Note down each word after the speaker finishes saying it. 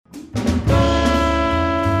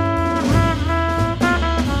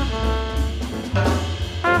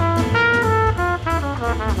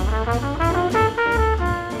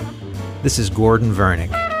This is Gordon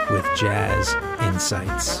Vernick with Jazz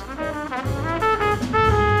Insights.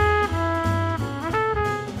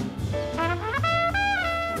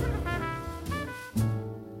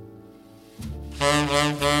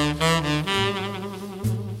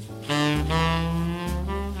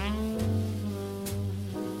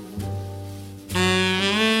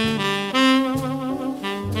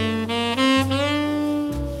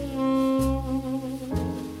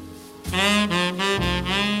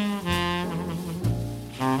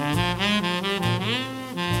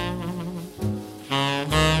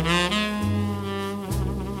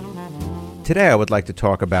 Today I would like to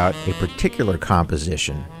talk about a particular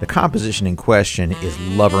composition. The composition in question is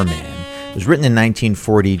Lover Man. It was written in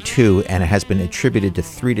 1942 and it has been attributed to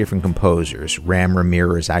three different composers: Ram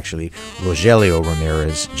Ramirez, actually Rogelio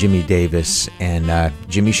Ramirez, Jimmy Davis, and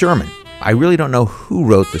Jimmy Sherman. I really don't know who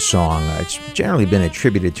wrote the song. It's generally been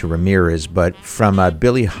attributed to Ramirez, but from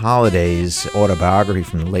Billie Holiday's autobiography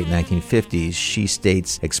from the late 1950s, she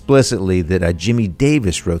states explicitly that Jimmy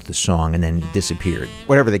Davis wrote the song and then disappeared.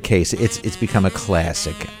 Whatever the case, it's become a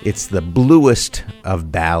classic. It's the bluest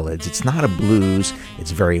of ballads. It's not a blues.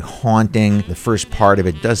 It's very haunting. The first part of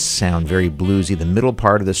it does sound very bluesy. The middle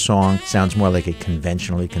part of the song sounds more like a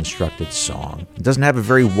conventionally constructed song. It doesn't have a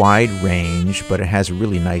very wide range, but it has a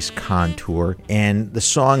really nice contour, and the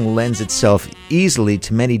song lends itself easily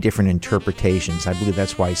to many different interpretations. I believe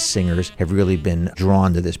that's why singers have really been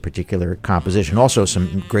drawn to this particular composition. Also,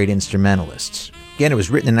 some great instrumentalists. Again, it was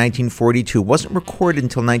written in 1942, wasn't recorded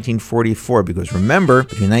until 1944, because remember,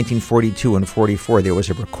 between 1942 and 44, there was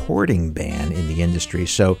a recording ban in the industry,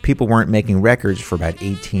 so people weren't making records for about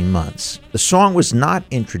 18 months. The song was not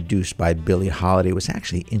introduced by Billie Holiday. It was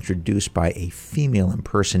actually introduced by a female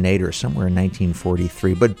impersonator somewhere in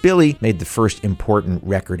 1943, but Billie made the first important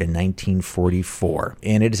record in 1944,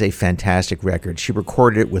 and it is a fantastic record. She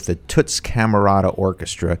recorded it with the Toots Camerata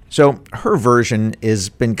Orchestra, so her version has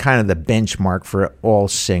been kind of the benchmark for all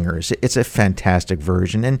singers. It's a fantastic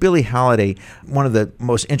version. And Billie Holiday, one of the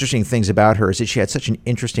most interesting things about her is that she had such an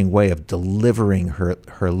interesting way of delivering her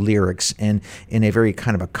lyrics, and in a very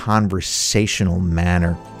kind of a conversational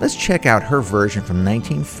manner. Let's check out her version from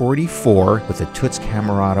 1944 with the Toots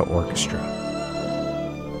Camerata Orchestra.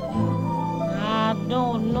 I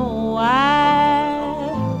don't know why,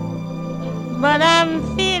 but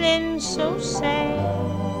I'm feeling so sad.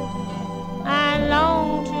 I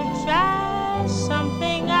long to try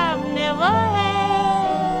something I've never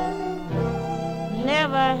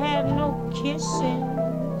had no kissing.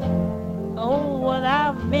 Oh, what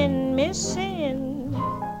I've been missing.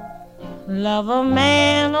 Lover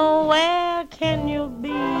man, oh, where can you be?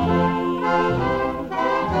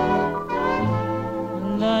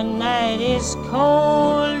 The night is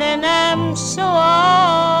cold and I'm so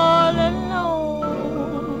all alone.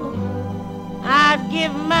 I'd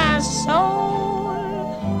give my soul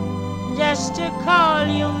just to call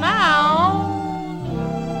you my own.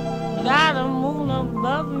 Got a moon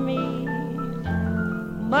above me,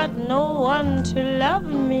 but no one to love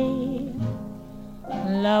me.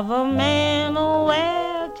 Lover man, oh,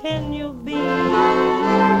 where can you be?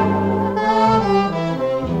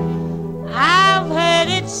 I've heard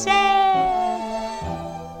it said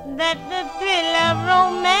that the thrill of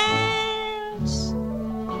romance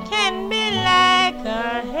can be like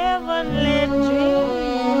a heavenly dream.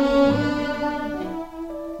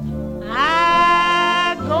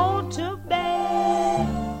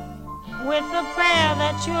 With a prayer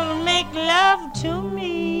that you'll make love to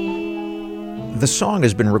me. The song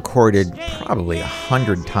has been recorded probably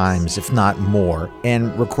 100 times, if not more,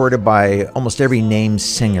 and recorded by almost every named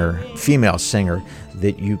singer, female singer,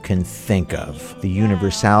 that you can think of. The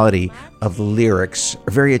universality of the lyrics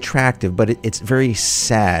are very attractive, but it's very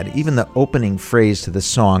sad. Even the opening phrase to the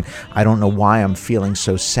song, I don't know why I'm feeling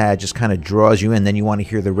so sad, just kind of draws you in. Then you want to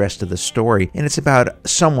hear the rest of the story. And it's about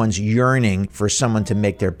someone's yearning for someone to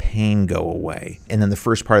make their pain go away. And then the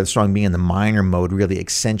first part of the song being in the minor mode really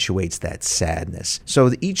accentuates that sadness.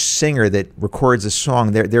 So each singer that records a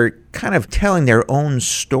song, they're kind of telling their own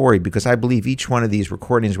story, because I believe each one of these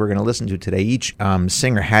recordings we're going to listen to today, each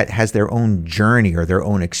singer has their own journey or their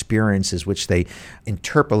own experiences, which they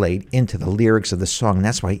interpolate into the lyrics of the song. And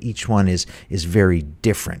that's why each one is very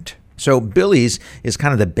different. So Billie's is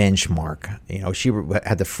kind of the benchmark. She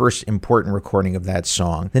had the first important recording of that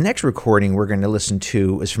song. The next recording we're going to listen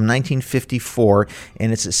to is from 1954,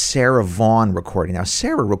 and it's a Sarah Vaughan recording. Now,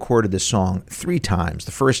 Sarah recorded this song 3 times.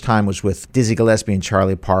 The first time was with Dizzy Gillespie and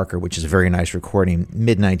Charlie Parker, which is a very nice recording,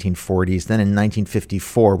 mid-1940s. Then in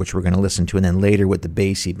 1954, which we're going to listen to, and then later with the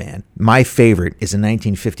Basie Band. My favorite is a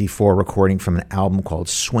 1954 recording from an album called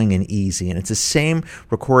Swingin' Easy, and it's the same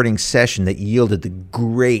recording session that yielded the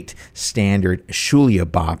great standard Shulia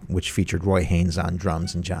Bop, which featured Roy Haynes on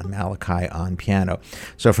drums and John Malachi on piano.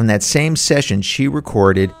 So from that same session, she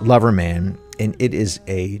recorded Lover Man, and it is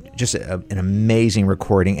an amazing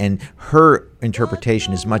recording, and her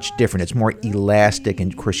interpretation is much different. It's more elastic,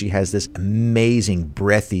 and of course she has this amazing,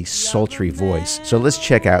 breathy, sultry voice. So let's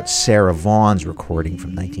check out Sarah Vaughan's recording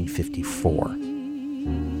from 1954.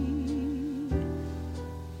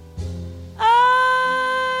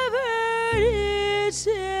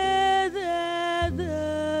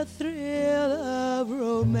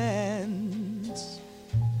 Romance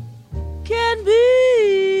can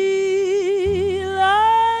be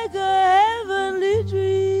like a heavenly dream.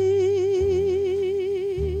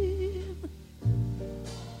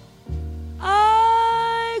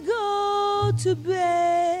 I go to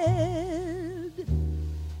bed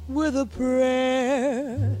with a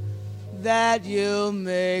prayer that you'll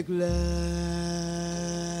make love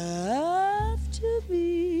to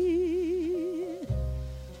me,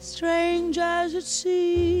 strange as it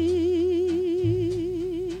seems.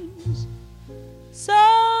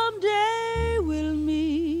 Someday we'll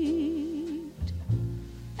meet,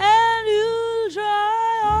 and you'll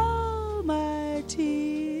dry all my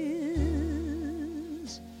tears,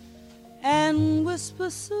 and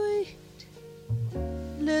whisper sweet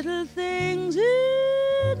little things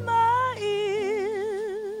in my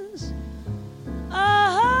ears,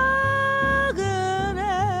 a hugging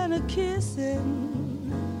and a kissing.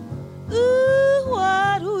 Ooh,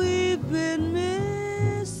 what we've been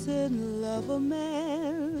missing, lover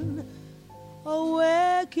man. Oh,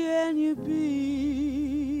 where can you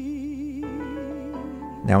be?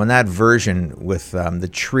 Now, in that version with the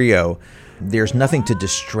trio, there's nothing to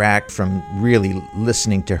distract from really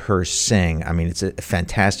listening to her sing. I mean, it's a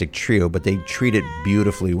fantastic trio, but they treat it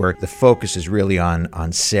beautifully, where the focus is really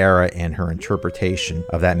on Sarah and her interpretation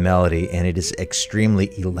of that melody, and it is extremely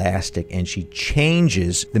elastic, and she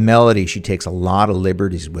changes the melody. She takes a lot of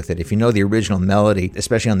liberties with it. If you know the original melody,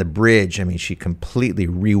 especially on the bridge, I mean, she completely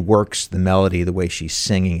reworks the melody the way she's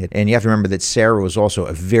singing it. And you have to remember that Sarah was also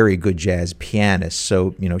a very good jazz pianist,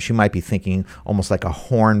 so, she might be thinking almost like a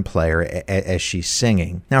horn player as she's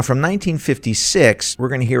singing. Now, from 1956, we're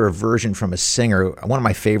going to hear a version from a singer, one of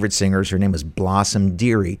my favorite singers. Her name is Blossom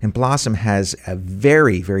Dearie. And Blossom has a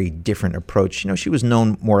very, very different approach. She was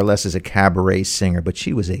known more or less as a cabaret singer, but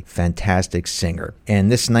she was a fantastic singer. And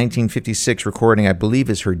this 1956 recording, I believe,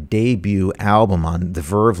 is her debut album on the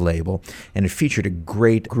Verve label. And it featured a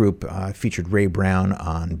great group. Featured Ray Brown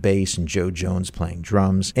on bass and Joe Jones playing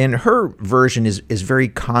drums. And her version is very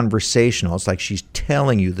conversational. It's like she's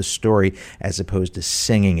telling you the story as opposed to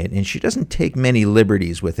singing it. And she doesn't take many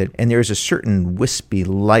liberties with it. And there's a certain wispy,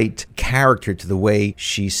 light character to the way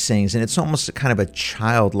she sings. And it's almost kind of a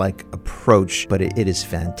childlike approach, but it is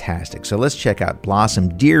fantastic. So let's check out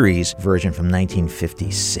Blossom Dearie's version from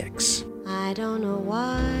 1956. I don't know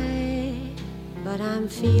why, but I'm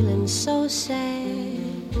feeling so sad.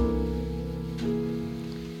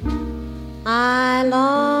 I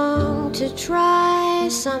long to try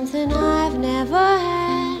something I've never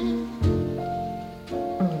had.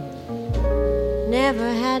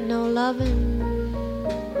 Never had no loving,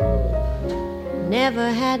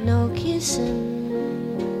 never had no kissing.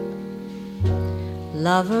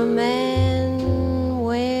 Lover man,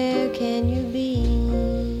 where can you be?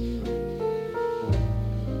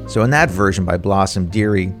 So in that version by Blossom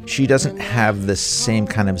Dearie, she doesn't have the same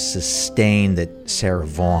kind of sustain that Sarah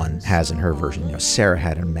Vaughan has in her version. Sarah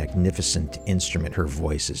had a magnificent instrument. Her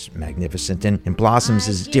voice is magnificent. And Blossom's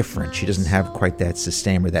is different. She doesn't have quite that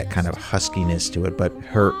sustain or that kind of huskiness to it, but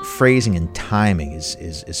her phrasing and timing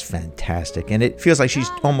is fantastic. And it feels like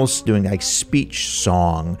she's almost doing like speech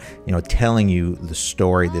song, telling you the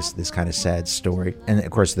story, this kind of sad story. And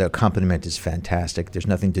of course, the accompaniment is fantastic. There's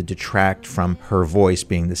nothing to detract from her voice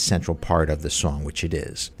being the central part of the song, which it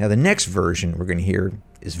is. Now, the next version we're going to hear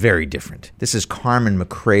is very different. This is Carmen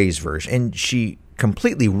McRae's version, and she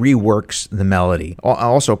completely reworks the melody.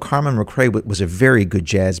 Also, Carmen McRae was a very good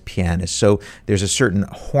jazz pianist, so there's a certain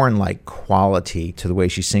horn-like quality to the way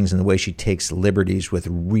she sings and the way she takes liberties with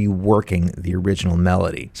reworking the original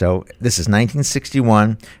melody. So this is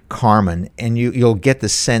 1961, Carmen, and you'll get the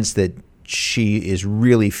sense that she is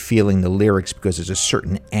really feeling the lyrics because there's a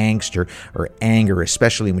certain angst or anger,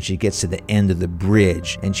 especially when she gets to the end of the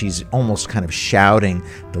bridge, and she's almost kind of shouting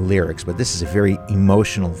the lyrics. But this is a very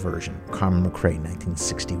emotional version. Carmen McRae,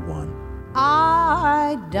 1961.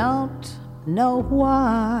 I don't know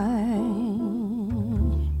why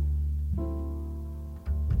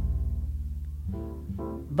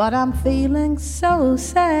but I'm feeling so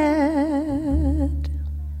sad.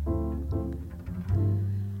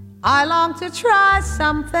 I long to try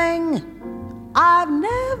something I've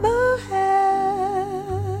never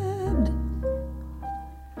had.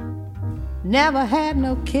 Never had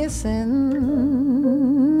no kissing.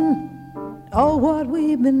 Oh, what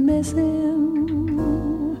we've been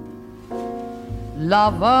missing.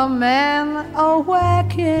 Lover man, oh, where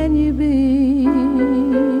can you be?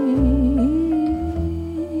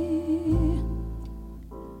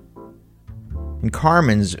 In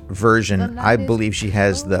Carmen's version, I believe she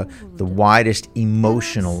has the widest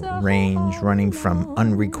emotional range, running from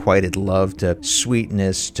unrequited love to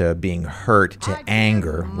sweetness to being hurt to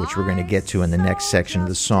anger, which we're going to get to in the next section of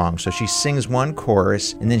the song. So she sings one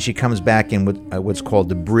chorus, and then she comes back in with what's called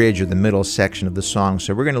the bridge, or the middle section of the song.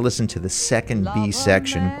 So we're going to listen to the second B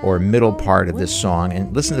section, or middle part of this song,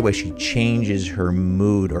 and listen to the way she changes her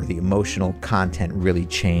mood, or the emotional content really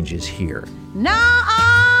changes here. Now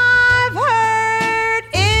I've heard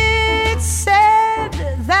it said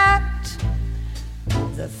that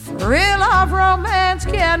the thrill of romance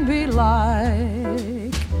can be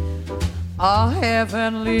like a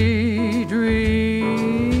heavenly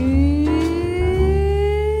dream.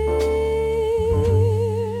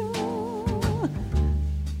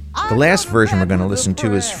 The last version we're going to listen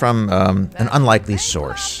to is from an unlikely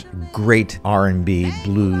source. Great R&B,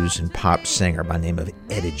 blues, and pop singer by the name of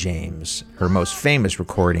Etta James. Her most famous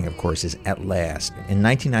recording, of course, is At Last. In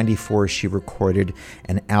 1994, she recorded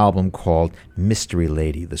an album called Mystery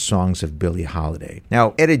Lady, the songs of Billie Holiday.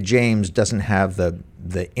 Now, Etta James doesn't have the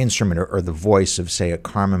instrument or the voice of, say, a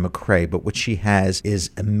Carmen McRae, but what she has is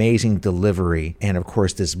amazing delivery and, of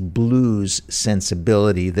course, this blues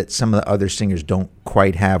sensibility that some of the other singers don't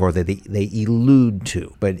quite have, or that they elude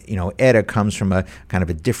to. But, you know, Etta comes from a kind of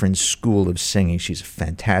a different school of singing. She's a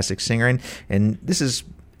fantastic singer, and this is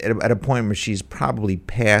at a point where she's probably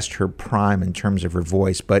past her prime in terms of her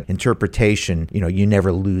voice, but interpretation, you know, you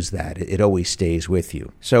never lose that. It always stays with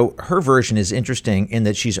you. So her version is interesting in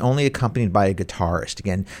that she's only accompanied by a guitarist.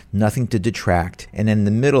 Again, nothing to detract. And in the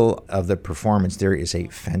middle of the performance, there is a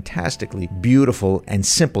fantastically beautiful and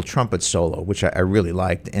simple trumpet solo, which I really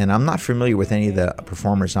liked. And I'm not familiar with any of the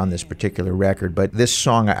performers on this particular record, but this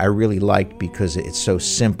song I really liked because it's so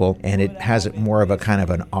simple and it has more of a kind of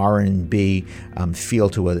an R&B feel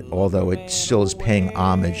to it, although it still is paying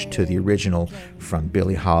homage to the original from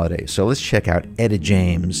Billie Holiday. So let's check out Etta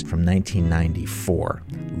James from 1994,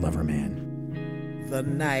 Lover Man. The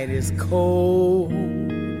night is cold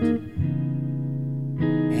and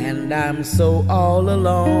I'm so all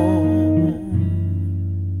alone.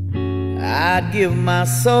 I'd give my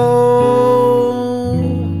soul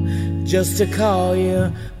just to call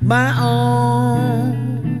you my own.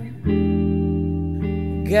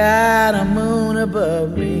 Got a moon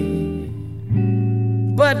above me,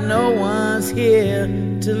 but no one's here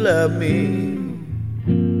to love me.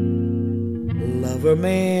 Lover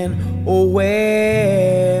man, oh,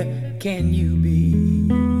 where can you be?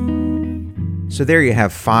 So there you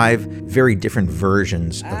have 5 very different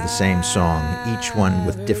versions of the same song, each one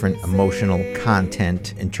with different emotional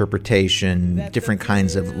content, interpretation, different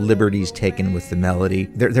kinds of liberties taken with the melody.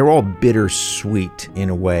 They're all bittersweet in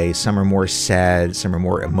a way. Some are more sad, some are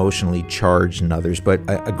more emotionally charged than others, but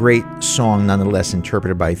a great song nonetheless,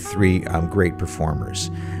 interpreted by 3 great performers.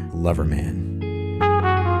 Lover Man.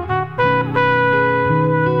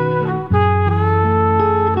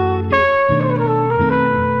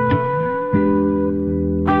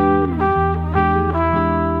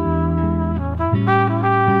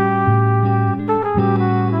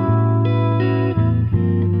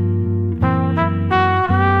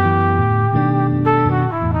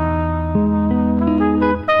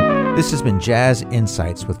 This has been Jazz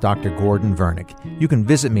Insights with Dr. Gordon Vernick. You can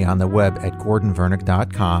visit me on the web at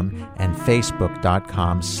gordonvernick.com and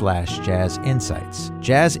facebook.com/Jazz Insights.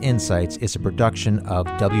 Jazz Insights is a production of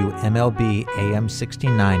WMLB AM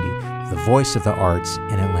 1690, the voice of the arts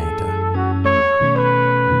in Atlanta.